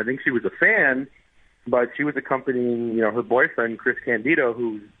wrestling. I think she was a fan, but she was accompanying, her boyfriend, Chris Candido,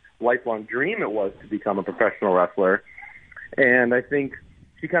 whose lifelong dream it was to become a professional wrestler. And I think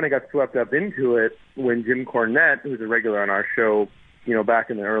she kind of got swept up into it when Jim Cornette, who's a regular on our show, back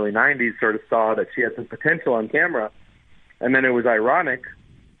in the early 90s, sort of saw that she had some potential on camera. And then it was ironic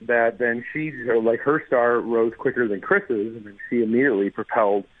that then her star rose quicker than Chris's, and then she immediately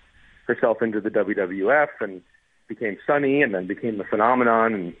propelled herself into the WWF and became Sunny and then became the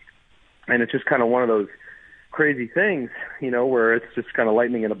Phenomenon. And it's just kind of one of those crazy things, where it's just kind of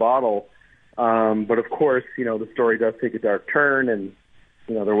lightning in a bottle. But of course, the story does take a dark turn, and,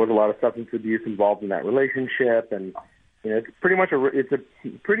 there was a lot of substance abuse involved in that relationship. And, it's pretty much it's a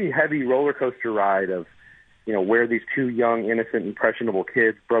pretty heavy roller coaster ride of, where these 2 young, innocent, impressionable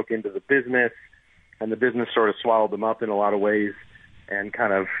kids broke into the business, and the business sort of swallowed them up in a lot of ways, and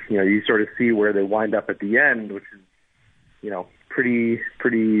kind of, you sort of see where they wind up at the end, which is, pretty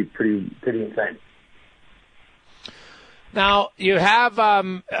insane. Now, you have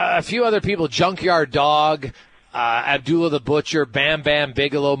a few other people, Junkyard Dog, Abdullah the Butcher, Bam Bam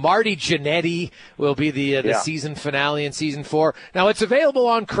Bigelow, Marty Jannetty will be the season finale in season 4. Now, it's available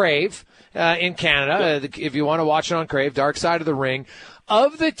on Crave in Canada. If you want to watch it on Crave, Dark Side of the Ring.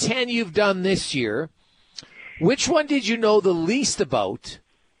 Of the 10 you've done this year, which one did you know the least about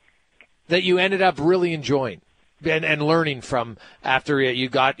that you ended up really enjoying and learning from after you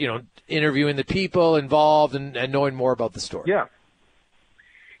got, interviewing the people involved and knowing more about the story? Yeah,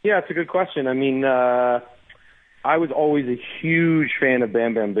 it's a good question. I mean, I was always a huge fan of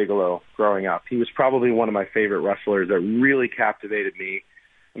Bam Bam Bigelow growing up. He was probably one of my favorite wrestlers that really captivated me.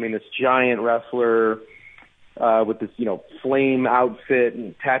 I mean, this giant wrestler with this, flame outfit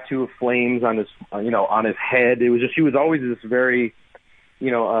and tattoo of flames on his, on his head. It was just, he was always this very, he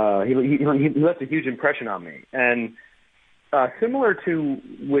left a huge impression on me. And similar to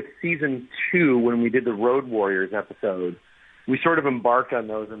with season 2, when we did the Road Warriors episode, we sort of embarked on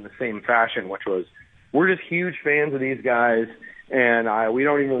those in the same fashion, which was, we're just huge fans of these guys, and we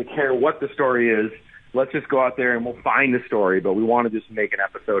don't even really care what the story is. Let's just go out there and we'll find the story, but we want to just make an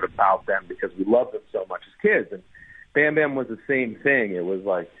episode about them because we love them so much as kids. And Bam Bam was the same thing. It was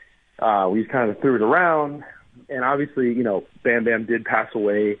like we kind of threw it around, and obviously, Bam Bam did pass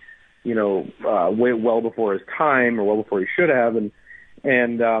away, way well before his time, or well before he should have,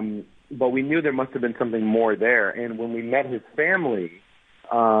 but we knew there must have been something more there. And when we met his family,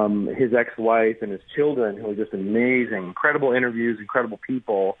 his ex-wife and his children, who were just amazing, incredible interviews, incredible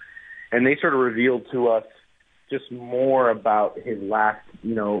people. And they sort of revealed to us just more about his last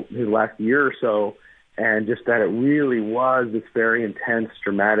year or so, and just that it really was this very intense,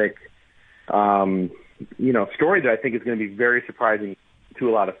 dramatic, story that I think is going to be very surprising to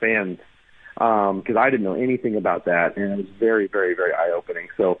a lot of fans, because I didn't know anything about that, and it was very, very, very eye-opening.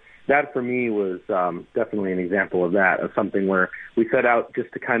 So that for me was definitely an example of that, of something where we set out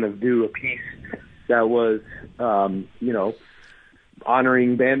just to kind of do a piece that was,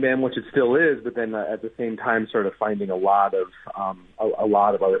 honoring Bam Bam, which it still is, but then at the same time sort of finding a lot of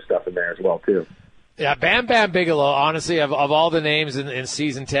other stuff in there as well too. Yeah, Bam Bam Bigelow, honestly, of all the names in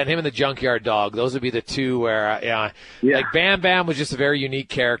season 10, him and the Junkyard Dog, those would be the two where, like Bam Bam was just a very unique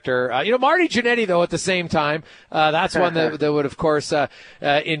character. Marty Jannetty, though, at the same time, that's one that would, of course,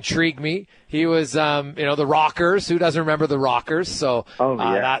 intrigue me. He was, the Rockers. Who doesn't remember the Rockers? So,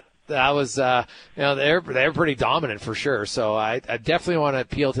 that was, they're pretty dominant for sure. So I definitely want to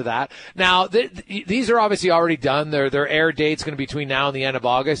appeal to that. Now, these are obviously already done. Their air date's going to be between now and the end of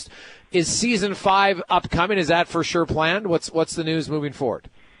August. Is season 5 upcoming? Is that for sure planned? What's the news moving forward?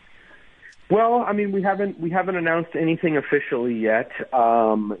 Well, I mean, we haven't announced anything officially yet.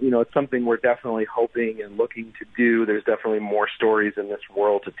 It's something we're definitely hoping and looking to do. There's definitely more stories in this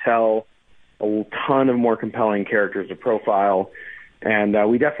world to tell, a ton of more compelling characters to profile. And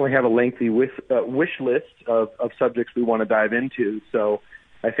we definitely have a lengthy wish list of subjects we want to dive into. So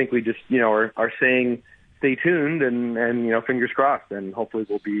I think we just, are saying stay tuned and fingers crossed, and hopefully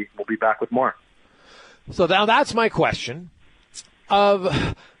we'll be back with more. So now that's my question.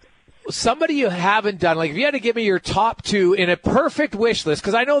 Of somebody you haven't done, like if you had to give me your top 2 in a perfect wish list,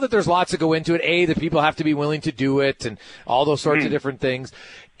 because I know that there's lots that go into it. That people have to be willing to do it and all those sorts of different things.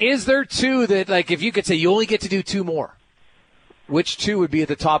 Is there 2 that, like, if you could say you only get to do 2 more, which 2 would be at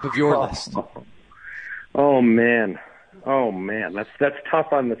the top of your list? Oh man, that's tough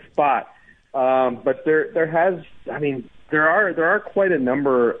on the spot. But there are quite a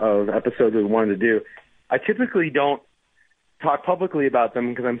number of episodes we wanted to do. I typically don't talk publicly about them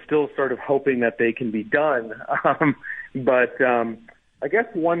because I'm still sort of hoping that they can be done. But I guess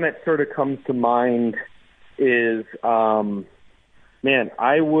one that sort of comes to mind is, I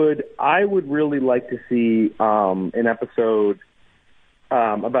would really like to see an episode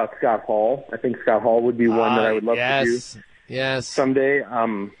about Scott Hall. I think Scott Hall would be one that I would love to do. Yes. Someday. I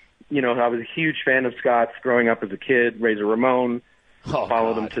was a huge fan of Scott's growing up as a kid. Razor Ramon,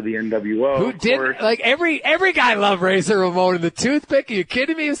 followed him to the NWO. Who did? Like every guy loved Razor Ramon and the Toothpick. Are you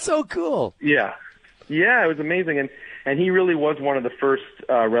kidding me? It's so cool. Yeah, it was amazing, and he really was one of the first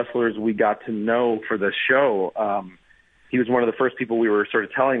wrestlers we got to know for the show. He was one of the first people we were sort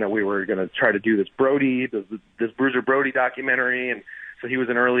of telling that we were going to try to do this Bruiser Brody documentary, and so he was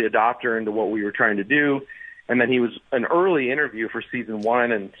an early adopter into what we were trying to do. And then he was an early interview for season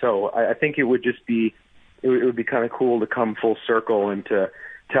 1, and so I think it would just be, it would be kind of cool to come full circle and to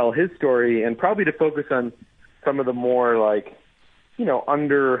tell his story, and probably to focus on some of the more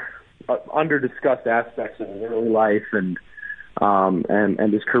under discussed aspects of his early life and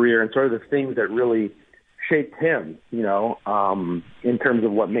his career, and sort of the things that really shaped him, in terms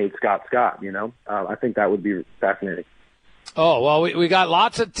of what made Scott Scott. I think that would be fascinating. Oh, well, we got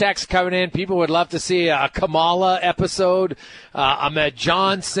lots of texts coming in. People would love to see a Kamala episode, Ahmed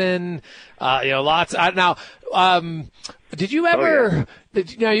Johnson, lots. Now, did you ever,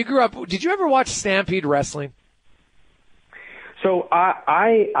 you grew up, did you ever watch Stampede Wrestling? So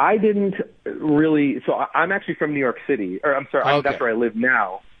I didn't really, so I'm actually from New York City, or I'm sorry, okay. That's where I live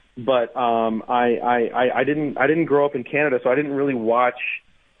now. But I didn't grow up in Canada, so I didn't really watch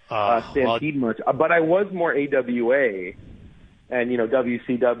Stampede much. But I was more AWA and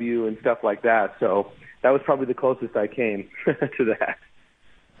WCW and stuff like that. So that was probably the closest I came to that.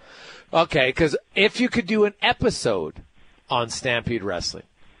 Okay, because if you could do an episode on Stampede Wrestling,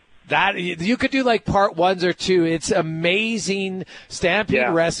 that you could do like part 1s or 2. It's amazing. Stampede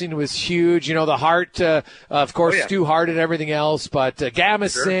Wrestling was huge. The Hart, of course, Stu Hart and everything else, but Gamma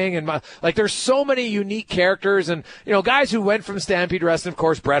Singh and there's so many unique characters and guys who went from Stampede Wrestling. Of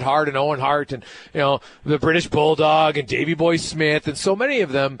course, Bret Hart and Owen Hart and the British Bulldog and Davey Boy Smith and so many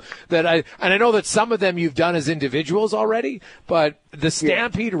of them that I know that some of them you've done as individuals already, but the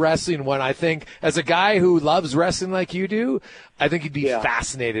Stampede Wrestling one, I think, as a guy who loves wrestling like you do, I think you'd be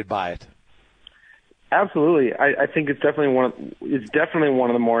fascinated by it. Absolutely, I think it's definitely one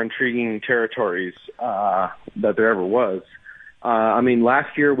of the more intriguing territories that there ever was.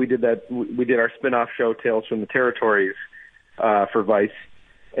 Last year we did our spin-off show Tales from the Territories for Vice,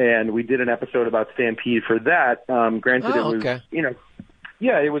 and we did an episode about Stampede for that. Granted, it was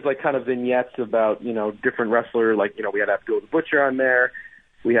it was like kind of vignettes about different wrestler. We had Abdul the Butcher on there,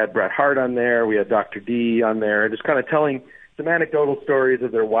 we had Bret Hart on there, we had Dr. D on there, just kind of telling some anecdotal stories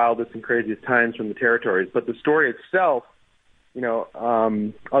of their wildest and craziest times from the territories. But the story itself,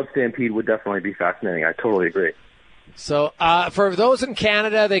 of Stampede would definitely be fascinating. I totally agree. So for those in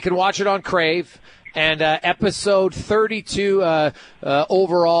Canada, they can watch it on Crave. And episode 32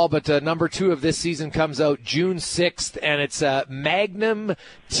 overall, but number 2 of this season comes out June 6th, and it's Magnum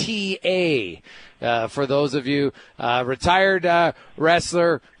TA. For those of you retired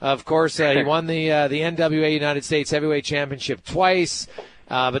wrestler, of course, he won the NWA United States Heavyweight Championship twice,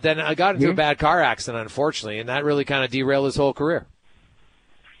 but then got into a bad car accident, unfortunately, and that really kind of derailed his whole career.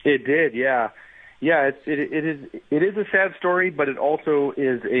 It did, yeah. Yeah, it is a sad story, but it also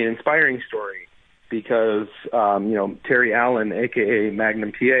is an inspiring story. Because, Terry Allen, a.k.a.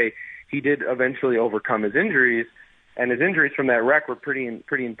 Magnum TA, he did eventually overcome his injuries, and his injuries from that wreck were pretty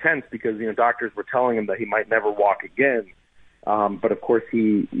intense because, doctors were telling him that he might never walk again. But of course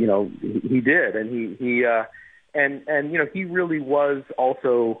he did, and he really was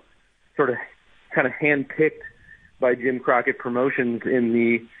also sort of kind of handpicked by Jim Crockett Promotions in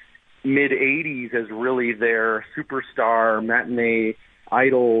the mid-'80s as really their superstar matinee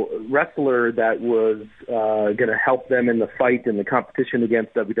idol wrestler that was going to help them in the fight and the competition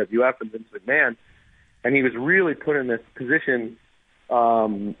against WWF and Vince McMahon. And he was really put in this position,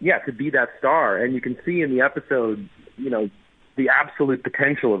 to be that star. And you can see in the episode, the absolute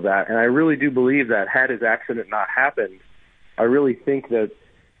potential of that. And I really do believe that had his accident not happened, I really think that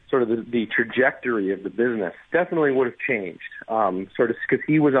sort of the trajectory of the business definitely would have changed, sort of because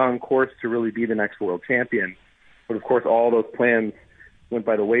he was on course to really be the next world champion. But of course, all those plans went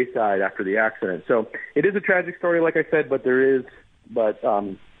by the wayside after the accident. So it is a tragic story, like I said, but there is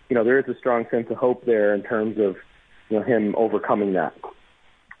a strong sense of hope there in terms of him overcoming that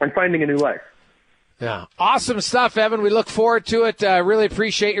and finding a new life. Yeah, awesome stuff, Evan. We look forward to it. Really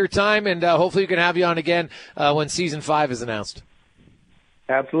appreciate your time, and hopefully we can have you on again when season 5 is announced.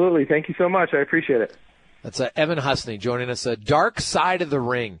 Absolutely. Thank you so much. I appreciate it. That's Evan Husney joining us. Dark Side of the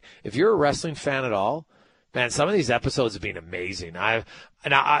Ring. If you're a wrestling fan at all, man, some of these episodes have been amazing.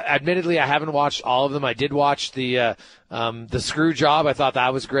 Admittedly, I haven't watched all of them. I did watch the Screw Job. I thought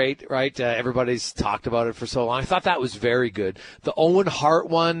that was great, right? Everybody's talked about it for so long. I thought that was very good. The Owen Hart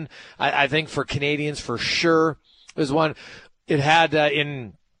one, I think for Canadians for sure, was one. It had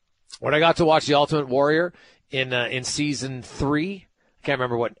when I got to watch The Ultimate Warrior in season 3. I can't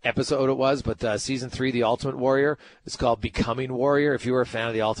remember what episode it was, but season 3, The Ultimate Warrior, is called Becoming Warrior. If you were a fan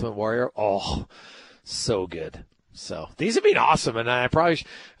of The Ultimate Warrior, so good. So these have been awesome, and I probably,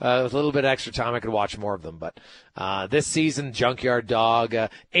 with a little bit of extra time, I could watch more of them. But this season, Junkyard Dog,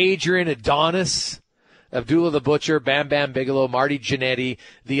 Adrian Adonis, Abdullah the Butcher, Bam Bam Bigelow, Marty Jannetty,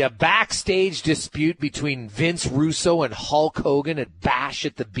 the backstage dispute between Vince Russo and Hulk Hogan at Bash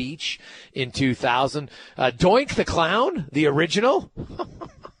at the Beach in 2000, Doink the Clown, the original.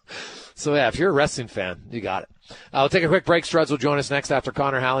 So, yeah, if you're a wrestling fan, you got it. We'll take a quick break. Struds will join us next after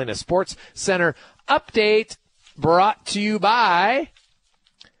Connor Halley in a Sports Center update brought to you by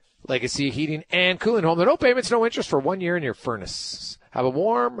Legacy Heating and Cooling Home. No payments, no interest for 1 year in your furnace. Have a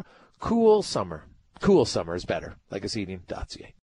warm, cool summer. Cool summer is better. LegacyHeating.ca.